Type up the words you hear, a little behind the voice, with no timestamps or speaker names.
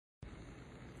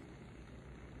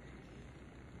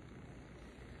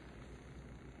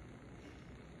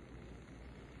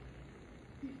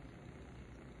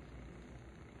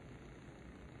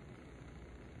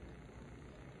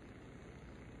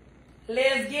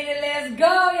Let's get it, let's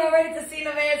go. Y'all ready to see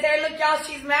Nevaeh's hair? Look, y'all,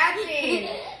 she's matching.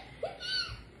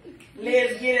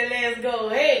 Let's get it, let's go,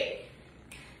 hey.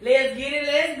 Let's get it,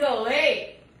 let's go,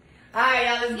 hey. All right,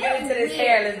 y'all, let's get into this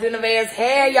hair. Let's do Nevaeh's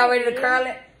hair. Y'all ready to curl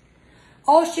it?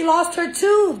 Oh, she lost her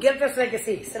tooth. Get up there so they can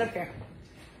see. Sit up here.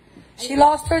 She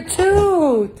lost her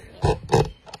tooth.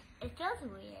 It feels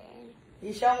weird.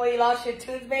 You show me where you lost your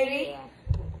tooth, baby?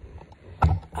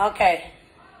 Yeah. Okay.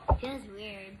 It feels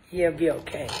weird. You'll be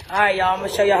okay. All right, y'all, I'm going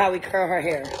to show y'all how we curl her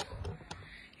hair.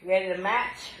 You ready to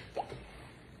match? Yeah.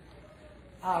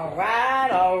 All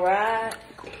right, all right.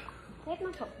 Where's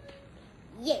my phone?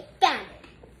 Yeah, found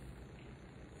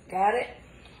it. Got it?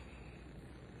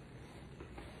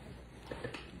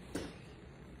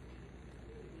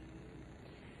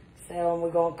 So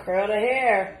we're going to curl the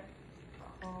hair.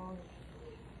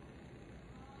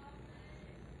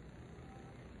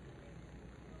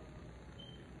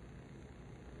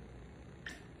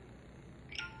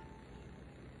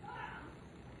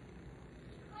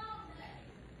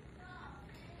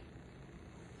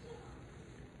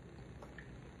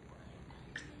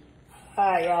 All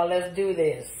right, y'all, let's do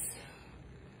this.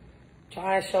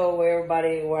 Try and show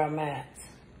everybody where I'm at.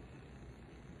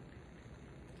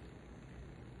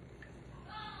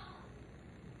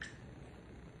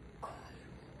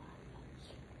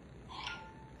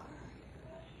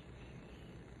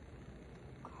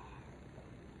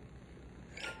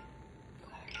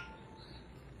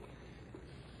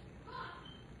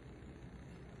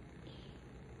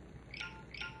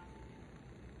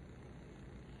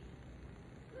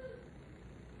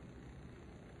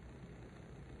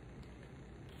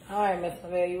 All right, Miss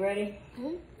Nevaeh, you ready?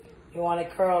 Mm-hmm. You want it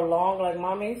curled long like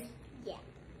mommy's? Yeah.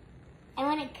 I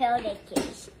want to curl the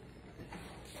kids.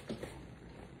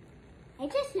 I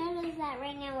just noticed that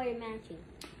right now we're matching.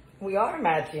 We are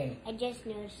matching. I just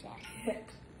noticed that.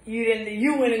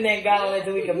 You went in there and got on it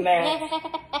so we could match.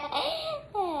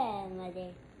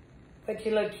 Mother. But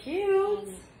you look cute.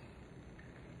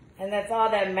 And that's all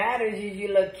that matters is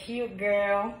you look cute,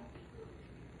 girl.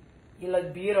 You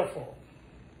look beautiful.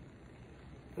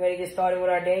 Ready to get started with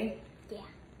our day? Yeah.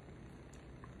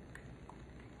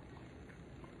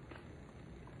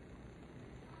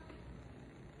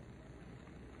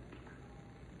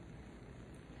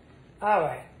 All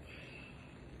right.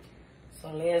 So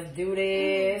let's do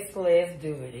this. Let's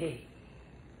do it. Hey.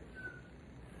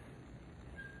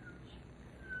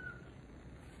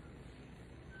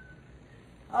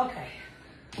 Okay.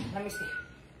 Let me see.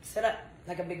 Sit up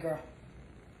like a big girl.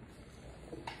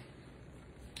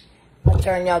 I'll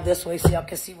turn y'all this way so y'all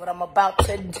can see what I'm about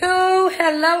to do.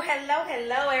 Hello, hello,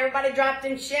 hello. Everybody drop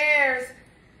them shares.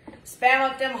 Spam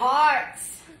up them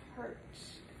hearts. It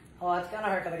hurts. Oh, it's going to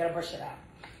hurt because I got to brush it out.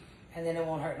 And then it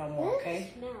won't hurt no more,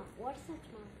 okay? Smell. What's that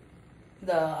smell?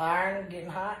 The iron getting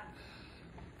hot.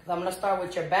 Because I'm going to start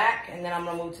with your back and then I'm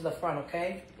going to move to the front,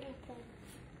 okay? Okay.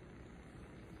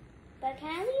 But can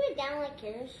I leave it down like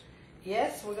this?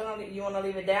 Yes, we're going to. You want to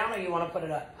leave it down or you want to put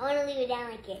it up? I want to leave it down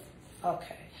like this.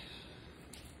 Okay.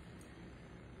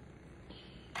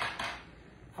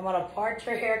 I'm going to part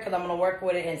your hair because I'm going to work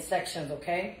with it in sections,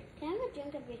 okay? Can I have a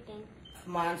drink of your thing?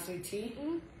 Mine, sweet tea.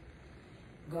 Mm-hmm.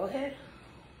 Go ahead.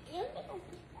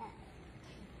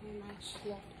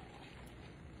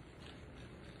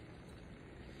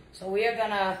 So we are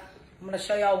I'm gonna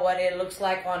show y'all what it looks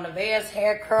like on Nevaeh's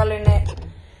hair, curling it.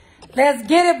 Let's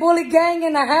get it, Bully Gang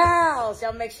in the house.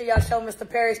 Y'all make sure y'all show Mr.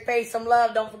 Perry's page some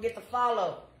love. Don't forget to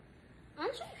follow.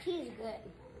 Unsweet tea is good.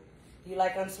 You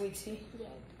like unsweet tea? Yeah,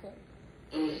 it's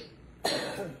good.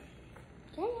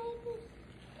 Can I have this?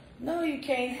 No, you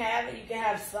can't have it. You can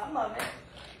have some of it.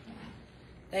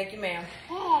 Thank you, ma'am.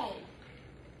 Hey.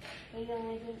 Are you going to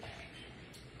make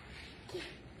it?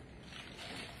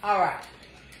 All right.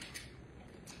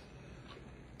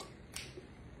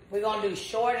 We're going to do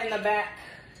short in the back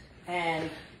and...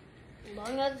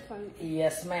 Long as the front.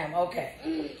 Yes, ma'am.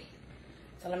 Okay.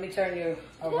 So let me turn you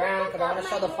around because I want to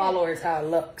show the followers how it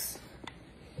looks.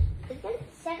 It's going to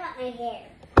suck out my hair.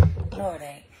 No, it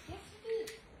ain't. Yes, it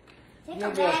is. Take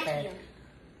You'll a be okay. vacuum.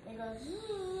 It goes...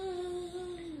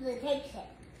 It takes it.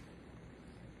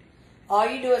 All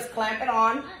you do is clamp it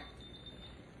on.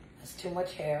 That's too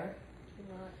much hair. Too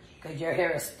much. Because your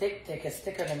hair is thick. It's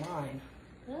thicker than mine.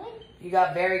 Really? You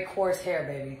got very coarse hair,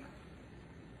 baby.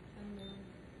 I know.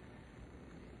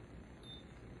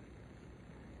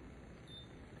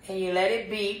 And you let it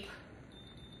beep.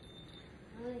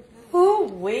 Oh, it's not. Ooh,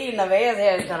 wee. Nevaeh's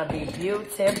hair is going to be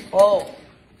beautiful.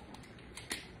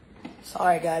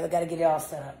 Sorry, guys. I got to get it all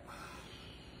set up.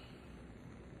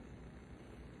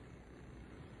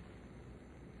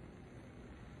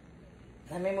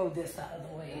 Let me move this out of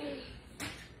the way.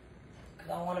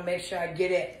 Because I want to make sure I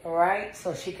get it right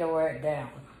so she can wear it down.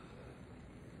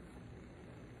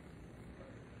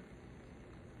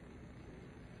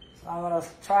 So I'm going to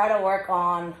try to work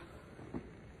on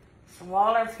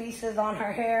smaller pieces on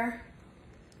her hair.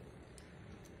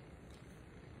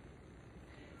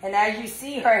 And as you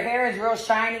see, her hair is real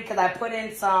shiny because I put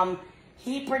in some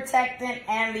heat protectant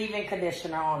and leave-in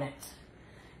conditioner on it.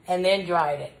 And then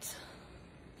dried it.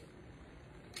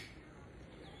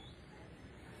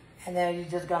 And then you're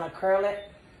just going to curl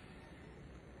it.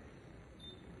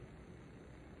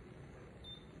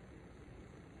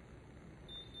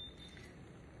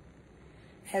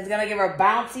 And it's going to give her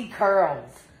bouncy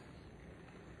curls.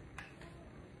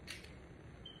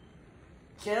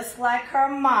 Just like her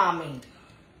mommy.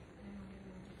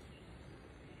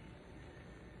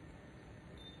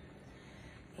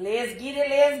 Let's get it,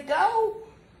 let's go.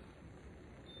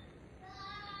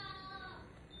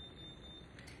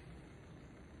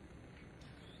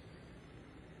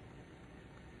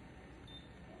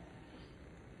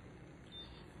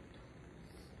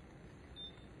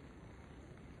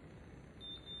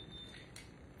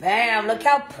 Bam, look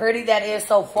how pretty that is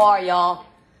so far, y'all.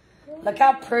 Look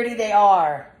how pretty they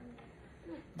are.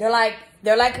 They're like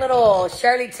little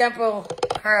Shirley Temple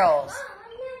curls. Oh,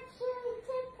 I'm not Shirley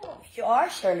Temple. You are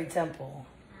Shirley Temple.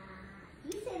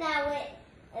 You said I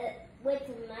went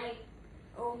to my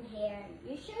own hair.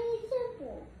 You're Shirley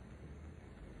Temple.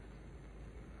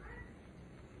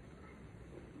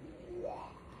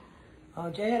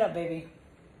 Hold your head up, baby.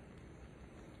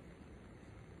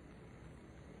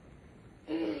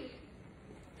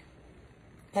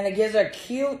 And it gives her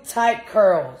cute, tight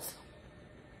curls.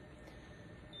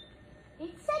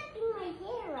 It's sucking my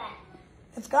hair up.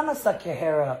 It's gonna suck your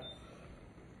hair up.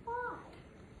 Why?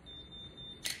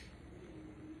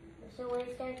 So when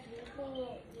it starts using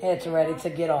it... It's ready to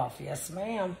get off. Yes,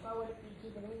 ma'am. Why would it be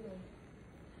keep it in there?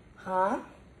 Huh?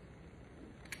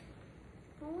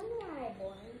 I wonder why I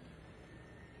born.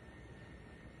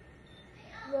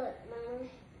 Look, Mama.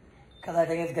 Because I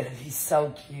think it's gonna be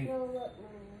so cute. No, look, Mama.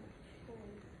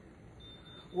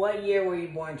 What year were you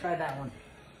born? Try that one.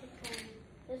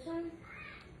 This one?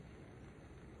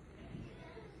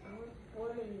 I was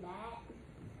born in that.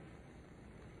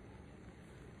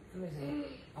 Let me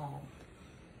see. Oh.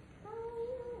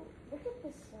 Oh, look at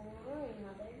this line,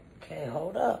 Mother. Okay,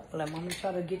 hold up. Let mommy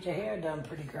try to get your hair done,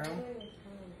 pretty girl.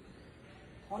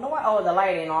 Wonder why? Oh, the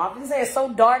light ain't off. You say it's so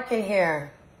dark in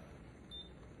here.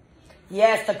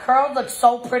 Yes, the curls look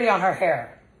so pretty on her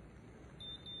hair.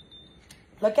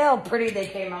 Look how pretty they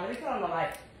came out. Let me put on the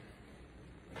light.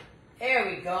 There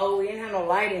we go. We didn't have no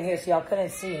light in here, so y'all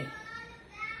couldn't see.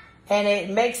 And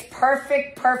it makes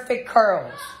perfect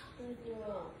curls.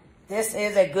 This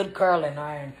is a good curling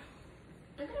iron.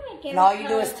 And all you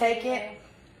do is take it.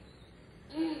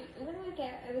 I'm going to make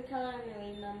every color in the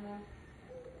rainbow more.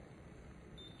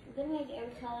 I'm going to make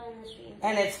every color in this rainbow.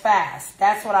 And it's fast.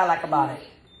 That's what I like about it.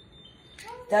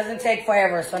 Doesn't take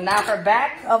forever. So now her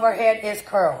back of her head is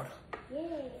curled.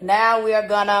 Now we are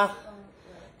gonna,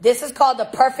 this is called the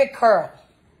perfect curl.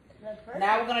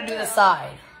 Now we're gonna do the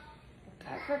side.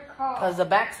 Because the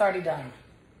back's already done.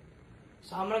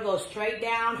 So I'm gonna go straight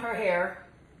down her hair.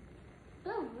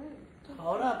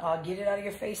 Hold up, I'll get it out of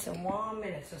your face in 1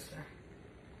 minute, sister.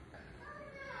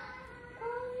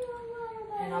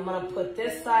 And I'm gonna put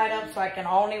this side up so I can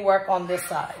only work on this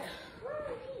side.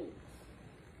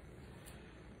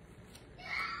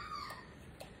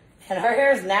 And her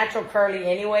hair is natural curly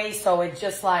anyway, so it's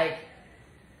just like,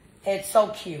 it's so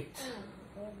cute.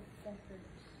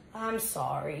 I'm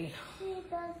sorry. Hey,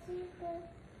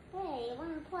 you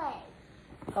want to play?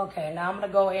 Okay, now I'm going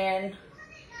to go in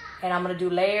and I'm going to do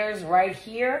layers right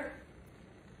here.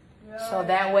 So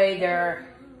that way they're,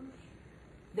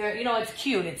 you know, it's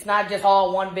cute. It's not just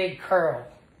all one big curl.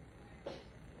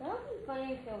 That would be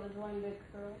funny if it was one big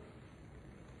curl.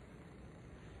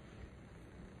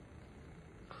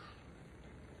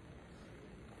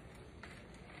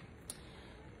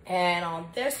 And on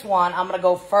this one, I'm going to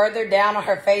go further down on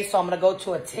her face. So I'm going to go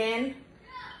to a 10.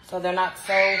 So they're not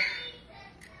so... I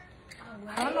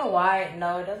don't know why.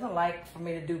 No, it doesn't like for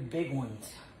me to do big ones.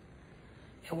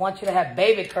 It wants you to have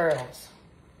baby curls.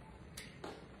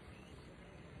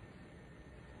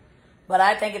 But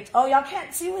I think it's... Oh, y'all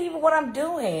can't see even what I'm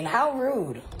doing. How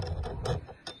rude.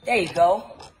 There you go.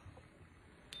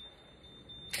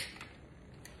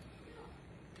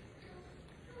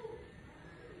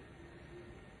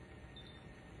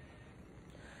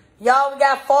 Y'all, we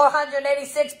got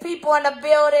 486 people in the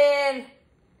building.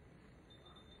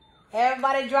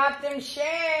 Everybody drop them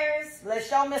shares. Let's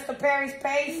show Mr. Perry's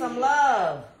page some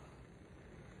love.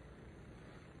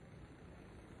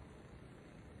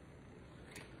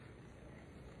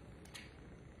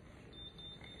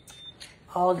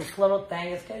 Oh, this little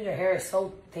thing. It's because your hair is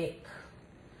so thick.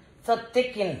 So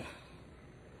thickened.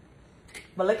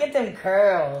 But look at them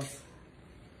curls.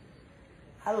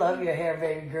 I love your hair,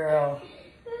 baby girl.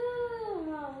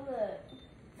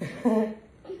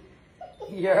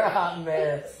 You're a hot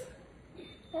mess.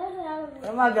 What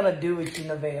am I going to do with you,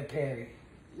 Nevaeh Perry?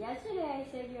 Yesterday I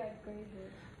said you had gray hair.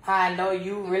 I know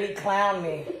you really clowned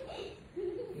me.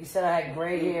 You said I had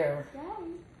gray hair.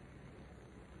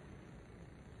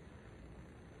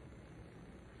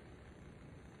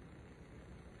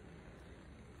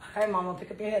 All right, Mama,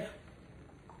 pick up your head.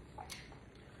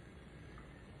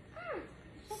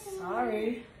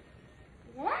 Sorry.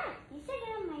 Yeah, you said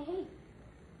it on my head.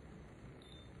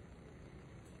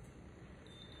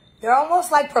 They're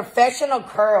almost like professional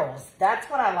curls. That's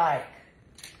what I like.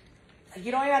 Like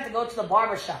you don't even have to go to the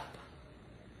barber shop.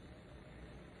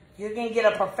 You can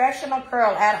get a professional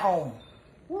curl at home.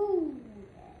 Woo.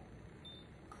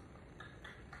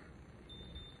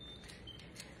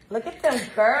 Look at them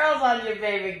curls on your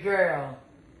baby girl.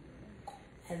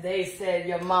 And they said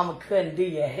your mama couldn't do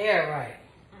your hair right.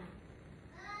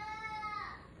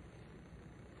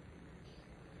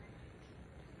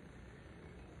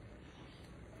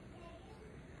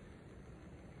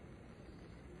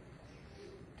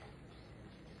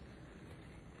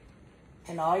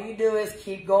 And all you do is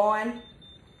keep going.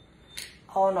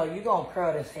 Oh no, you're going to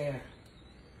curl this hair.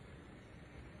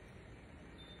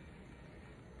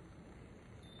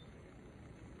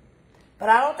 But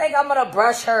I don't think I'm going to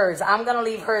brush hers. I'm going to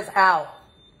leave hers out.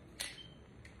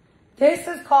 This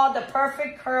is called the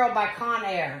Perfect Curl by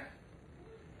Conair.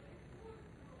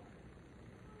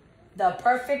 The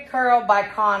Perfect Curl by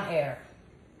Conair.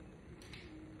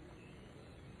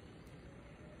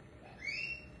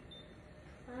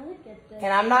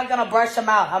 And I'm not going to brush them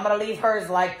out. I'm going to leave hers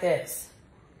like this.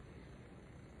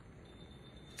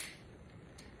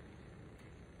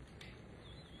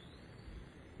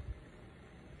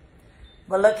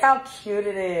 But look how cute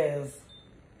it is.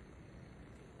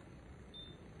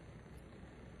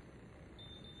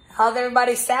 How's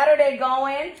everybody's Saturday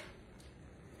going?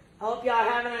 I hope y'all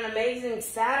having an amazing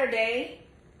Saturday.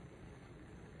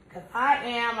 Because I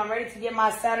am. I'm ready to get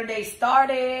my Saturday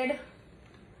started.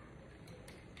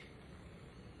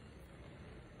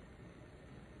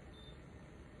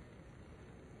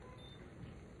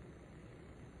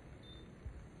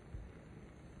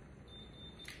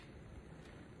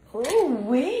 Ooh,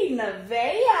 wee,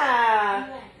 Nevaeh.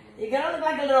 You're going to look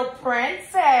like a little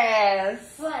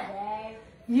princess. Whatever.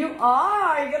 You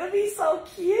are. You're going to be so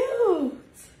cute.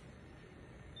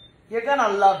 You're going to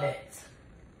love it.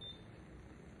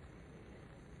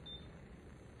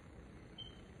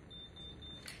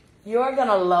 You're going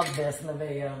to love this,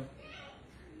 Nevaeh.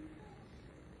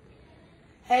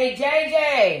 Hey,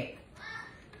 JJ.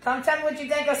 Come tell me what you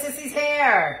think of Sissy's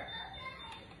hair.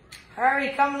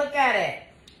 Hurry, come look at it.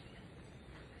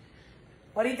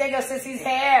 What do you think of Sissy's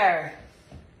hair?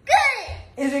 Good.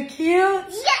 Is it cute?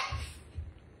 Yes.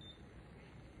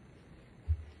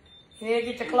 You need to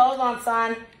get your clothes on,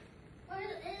 son. Where is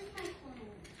my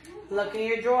phone? Look in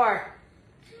your drawer.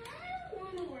 I don't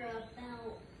want to wear a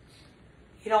belt.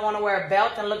 You don't want to wear a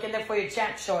belt? And look in there for your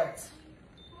champ shorts.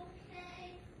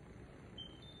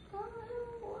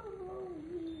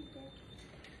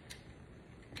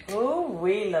 Okay. Ooh,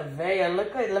 wee, Nevaeh.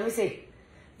 Look at, let me see.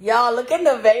 Y'all, look at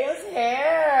Nevaeh's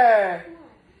hair.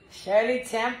 Shirley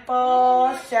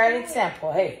Temple, Shirley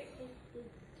Temple. Hey.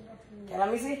 Okay,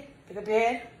 let me see. Pick up your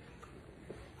head.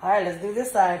 All right, let's do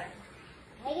this side.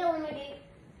 I don't want to do.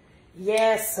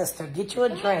 Yes, sister. Get you a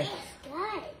drink. It's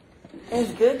good.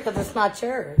 It's good because it's not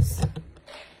yours.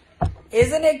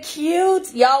 Isn't it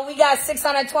cute? Y'all, we got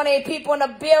 628 people in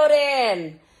the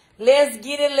building. Let's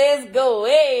get it. Let's go.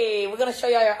 Hey, we're going to show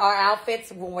y'all our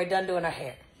outfits when we're done doing our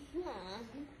hair.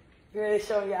 You ready to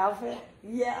show your outfit?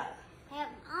 Yeah.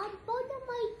 Both of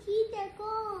my teeth are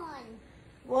gone.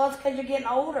 Well, it's because you're getting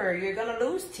older. You're going to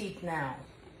lose teeth now.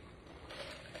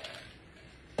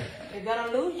 You're going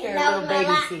to lose your little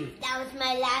baby teeth. That was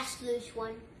my last loose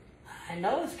one. I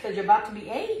know. It's because you're about to be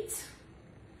 8.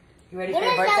 You ready for your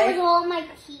What if birthday? that was all my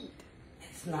teeth?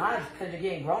 It's not. It's because you're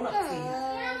getting grown-up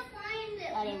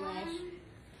teeth. Anyways.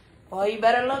 Well, you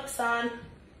better look, son.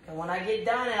 And when I get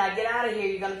done and I get out of here,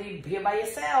 you're going to be here by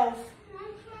yourself.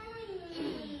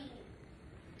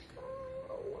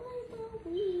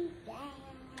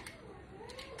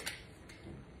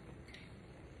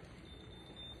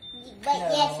 But No.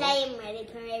 yes, I am ready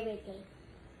for my birthday.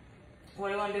 What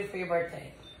do you want to do for your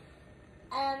birthday?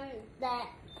 That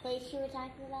place you were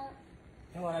talking about?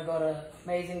 You want to go to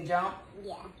Amazing Jump?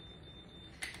 Yeah.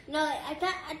 No, I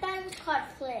thought it was called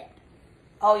Flip.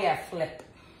 Oh, yeah, Flip.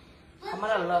 I'm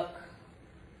gonna look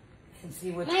and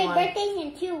see which My one. birthday's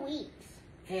in 2 weeks.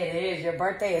 It is. Your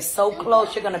birthday is so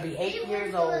close. You're gonna be 8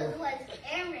 years old. Was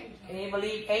Cameron. Can you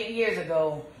believe 8 years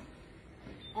ago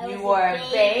I you was were a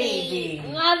baby,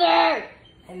 Mother!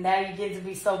 and now you get to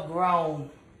be so grown?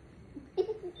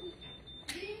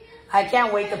 I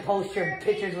can't wait to post your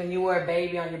pictures when you were a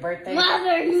baby on your birthday.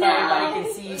 Mother, So no! everybody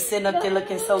can see you sitting up there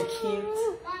looking so cute.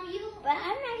 Mom, you. But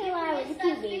I'm not gonna lie, I was a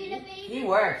cute being a baby. baby. You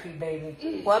were a cute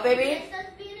baby. What, baby? Miss us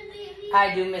being a baby.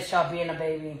 I do miss y'all being a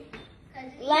baby.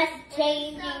 Less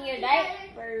changing your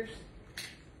diapers.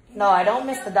 No, I don't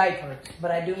miss the diapers,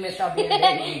 but I do miss y'all being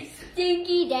babies.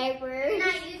 Stinky diapers.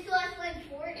 Not used to us like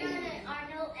Fortnite and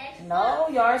Arnold Xbox. No,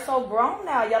 y'all are so grown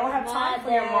now. Y'all don't have time for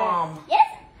your mom. Yes,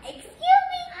 excuse me.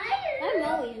 I I'm do.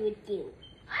 always with you.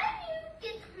 I do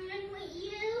get time with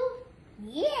you.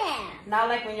 Yeah. Not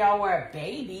like when y'all were a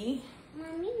baby.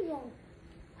 Mommy, don't.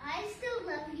 I still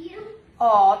love you.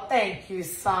 Oh, thank you,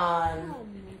 son. Oh, mother.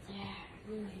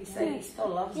 He said he still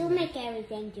loves You me. make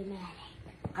everything dramatic.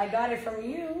 I got it from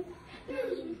you. No,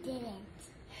 you didn't.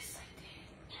 Yes, I did.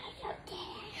 No, you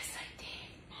didn't. Yes, I did.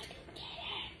 No, you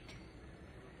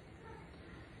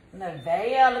didn't.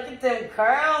 Nevaeh, look at them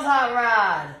curls, Hot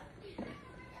Rod.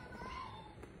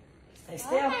 Stay Why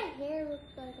still, my hair looks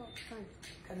like a front?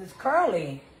 because it's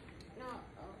curly. No,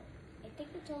 I think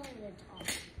it's only the top.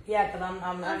 Yeah, because I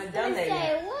haven't done that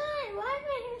yet. Why my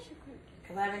hair so crunchy?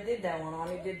 Because I haven't did that one. I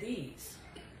only did these.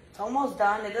 It's almost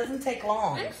done. It doesn't take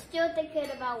long. I'm still thinking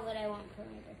about what I want for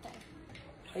my birthday.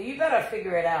 So you better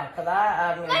figure it out, because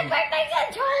I My birthday's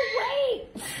in 2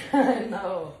 weeks! mean...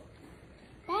 no.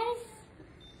 That is...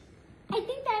 I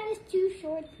think that is too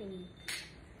short for me.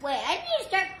 Wait, I need to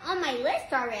start on my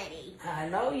list already. I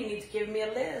know. You need to give me a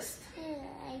list.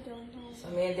 I don't know. So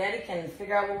me and Daddy can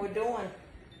figure out what we're doing.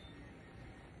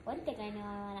 One thing I know,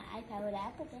 I want an iPad with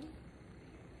Apple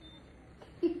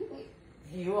in.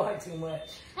 You are too much.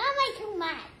 How am I too much?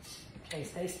 Okay,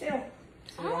 stay still.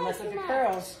 So you How don't am I mess with too your much?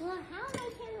 curls. Well, how am I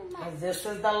too much? 'Cause this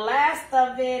is the last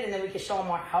of it, and then we can show them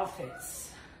our outfits.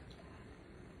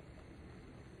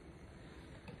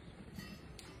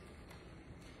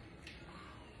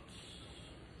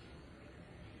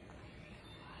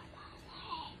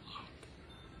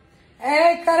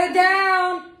 Hey, cut it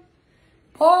down,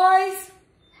 boys.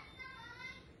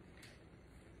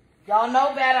 Y'all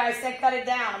know better. I said cut it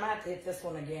down. I'm gonna have to hit this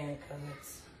one again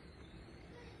because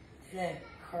it didn't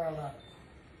curl up.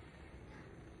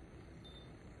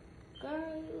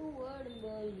 Girl, you wouldn't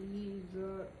believe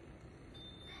it.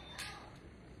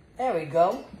 There we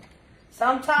go.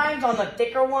 Sometimes on the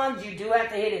thicker ones, you do have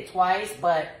to hit it twice,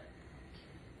 but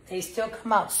they still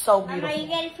come out so Mom, beautiful. are you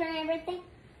ready for my birthday?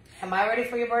 Am I ready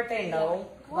for your birthday? No.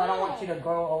 'Cause I don't want you to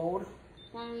grow old.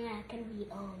 I'm not gonna be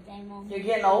old. I'm only You're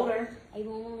getting older. I'm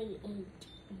only 8.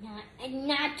 I'm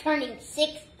not turning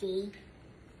 60.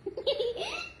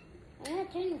 I'm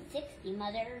not turning 60,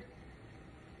 Mother.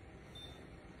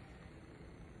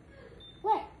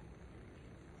 What?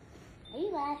 Are you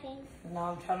laughing? No,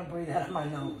 I'm trying to breathe out of my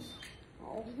nose.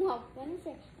 Oh, Mom, what is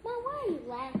it? Mom, why are you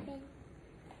laughing?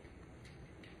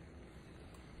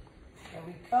 There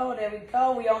we go. There we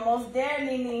go. We almost there,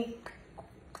 Nene.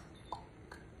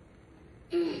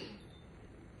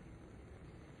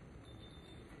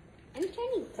 I'm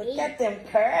turning 8. Look at them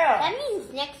That curls.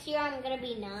 means next year I'm gonna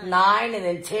be 9. 9 and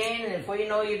then 10, and before you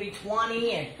know it, you'll be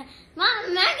 20. And Mom,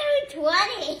 I'm not gonna be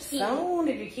 20. soon,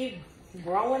 if you keep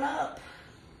growing up.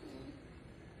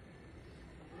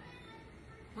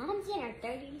 Mom's in her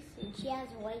 30s and she has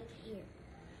white hair.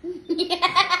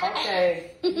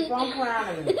 Okay. Keep on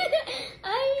clowning me.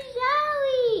 I'm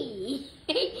sorry.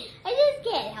 I just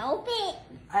can't help it.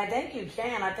 I think you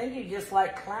can. I think you just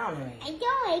like clowning me.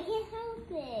 I can't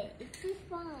help it. It's just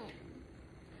fun.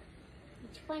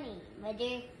 It's funny,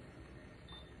 Mother.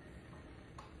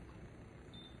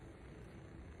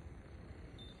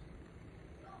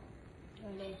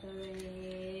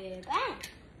 Ah.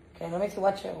 Okay, let me see.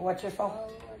 Watch your phone.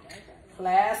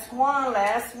 Last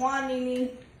one,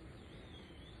 Nene.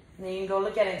 Then you can go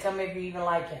look at it and tell me if you even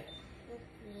like it.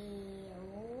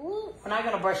 We're not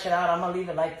gonna brush it out. I'm gonna leave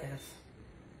it like this.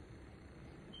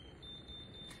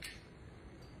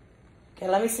 Okay,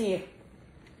 let me see.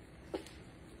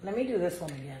 Let me do this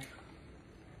one again.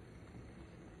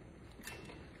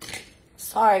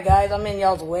 Sorry, guys. I'm in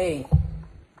y'all's way.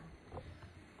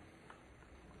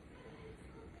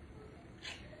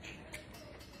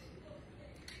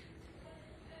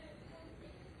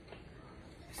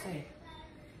 See.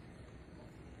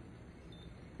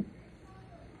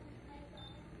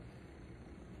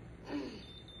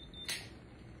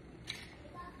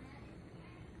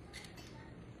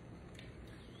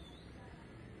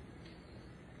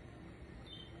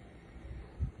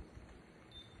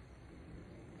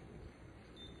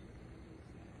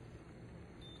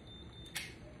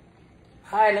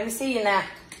 All right, let me see you now.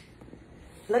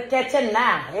 Look at you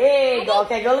now. Hey, go.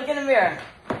 Okay, go look in the mirror.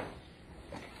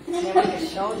 Then we can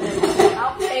show them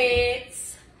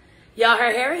outfits. Y'all,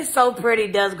 her hair is so pretty.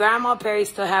 Does Grandma Perry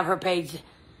still have her page?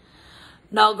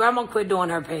 No, Grandma quit doing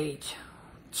her page.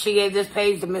 She gave this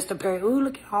page to Mr. Perry. Ooh,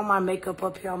 look at all my makeup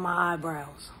up here on my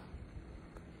eyebrows.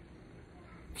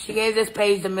 She gave this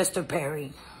page to Mr.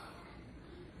 Perry.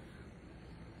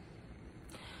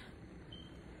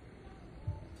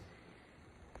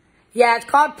 Yeah, it's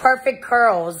called Perfect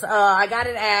Curls. I got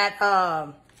it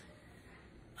at,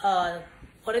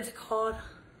 what is it called?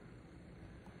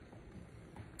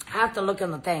 I have to look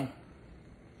in the thing.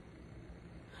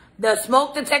 The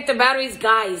smoke detector batteries,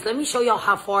 guys. Let me show y'all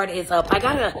how far it is up.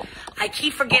 I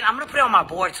keep forgetting. I'm going to put it on my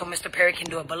board so Mr. Perry can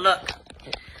do it. But look,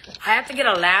 I have to get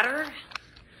a ladder.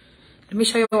 Let me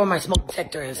show you where my smoke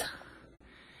detector is.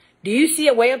 Do you see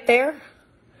it way up there?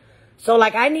 So,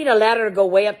 like, I need a ladder to go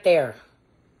way up there.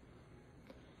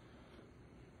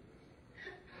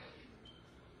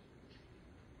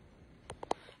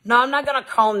 No, I'm not going to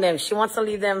comb them. She wants to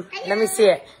leave them. Let me see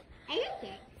it. I like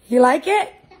it. You like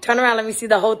it? Turn around. Let me see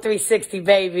the whole 360,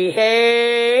 baby.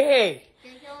 Hey.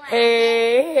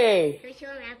 Hey. Can I show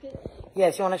them outfit?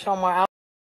 Yes, you want to show them our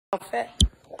outfit?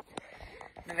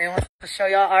 Nobody wants to show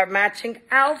y'all our matching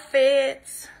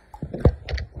outfits.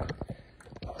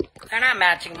 They're not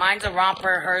matching. Mine's a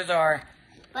romper. Hers are...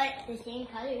 But the same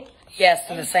colors. Yes,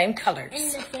 they're the same colors.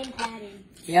 And the same pattern.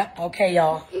 Yep. Okay,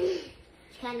 y'all. It's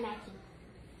kind of matching.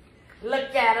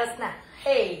 Look at us now.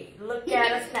 Hey, look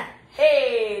at us now.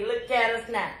 Hey, look at us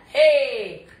now.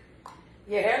 Hey.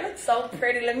 Your hair looks so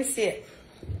pretty. Let me see it.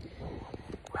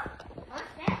 What's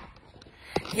that?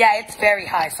 Yeah, it's very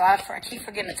high, so I keep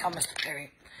forgetting to tell Mr.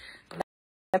 Perry.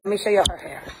 Let me show you her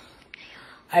hair.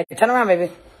 All right, turn around,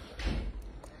 baby.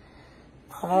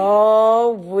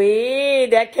 Oh,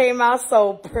 that came out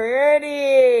so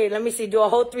pretty. Let me see. Do a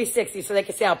whole 360 so they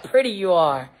can see how pretty you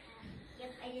are.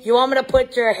 You want me to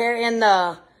put your hair in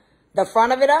the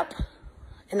front of it up?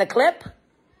 In the clip?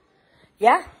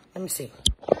 Yeah? Let me see.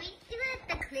 Can we do it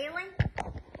the clear one?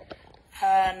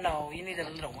 No. You need a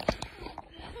little one.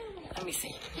 Let me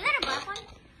see. You got a black one?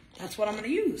 That's what I'm going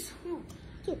to use.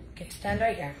 Cute. Okay, stand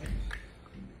right here.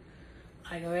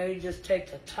 I can maybe just take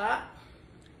the top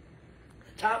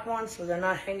one so they're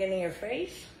not hanging in your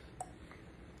face.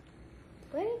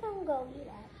 Where are you going to go eat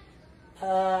at?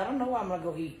 I don't know where I'm going to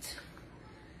go eat.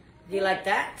 Do you like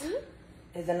that?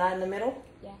 Mm-hmm. Is it not in the middle?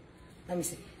 Yeah. Let me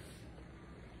see.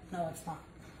 No, it's not.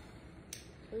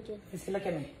 Who'd you? You see, look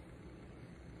at me.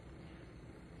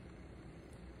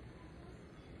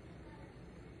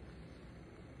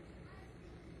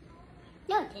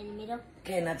 No, it's in the middle.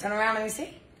 Okay, now turn around. Let me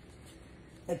see.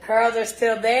 The curls are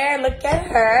still there. Look at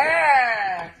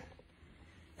her.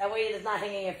 That way it's not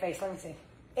hanging in your face. Let me see.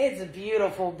 It's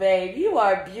beautiful, babe. You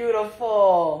are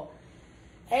beautiful.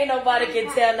 Ain't nobody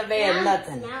can tell Nevaeh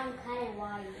nothing. Now I'm kind of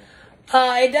wired.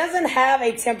 It doesn't have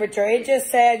a temperature. It just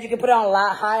says you can put it on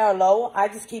high or low. I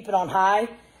just keep it on high.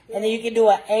 And then you can do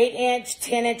an 8-inch,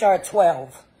 10-inch, or a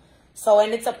 12. So,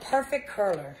 and it's a perfect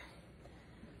curler.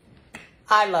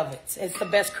 I love it. It's the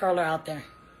best curler out there.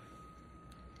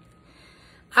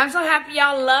 I'm so happy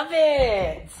y'all love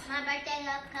it. My birthday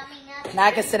love coming up. Now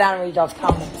I can sit down and read y'all's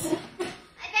comments. I bet you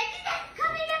that's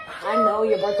coming up. I know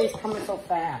your birthday's coming so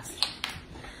fast.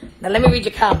 Now let me read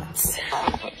your comments.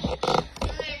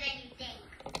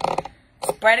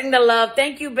 Spreading the love.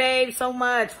 Thank you, babe, so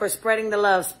much for spreading the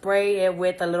love. Spray it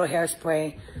with a little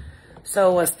hairspray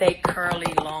so it will stay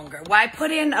curly longer. Well, I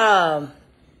put in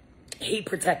heat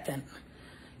protectant.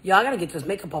 Y'all gotta get this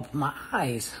makeup off of my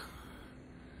eyes.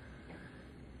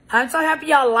 I'm so happy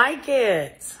y'all like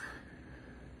it.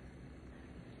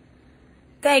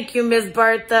 Thank you, Miss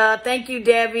Bertha. Thank you,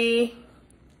 Debbie.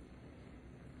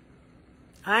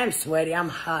 I'm sweaty. I'm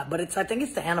hot, but I think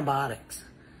it's the antibiotics.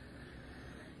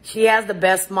 She has the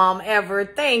best mom ever.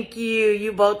 Thank you.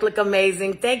 You both look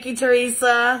amazing. Thank you,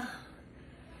 Teresa.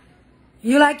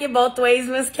 You like it both ways,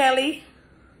 Miss Kelly?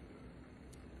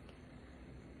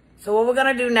 So what we're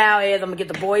going to do now is I'm going to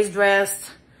get the boys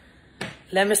dressed.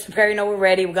 Let Mr. Perry know we're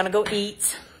ready. We're going to go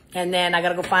eat. And then I got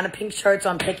to go find a pink shirt, so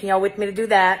I'm taking y'all with me to do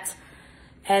that.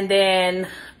 And then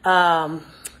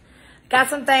got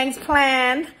some things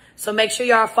planned. So make sure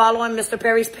y'all are following Mr.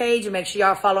 Perry's page and make sure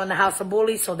y'all are following the House of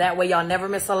Bullies so that way y'all never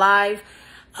miss a live.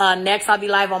 Next, I'll be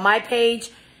live on my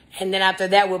page. And then after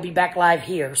that, we'll be back live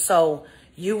here. So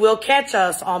you will catch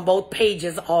us on both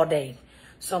pages all day.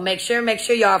 So make sure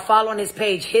y'all are following his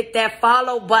page. Hit that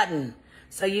follow button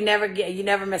so you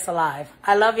never miss a live.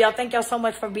 I love y'all. Thank y'all so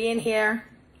much for being here.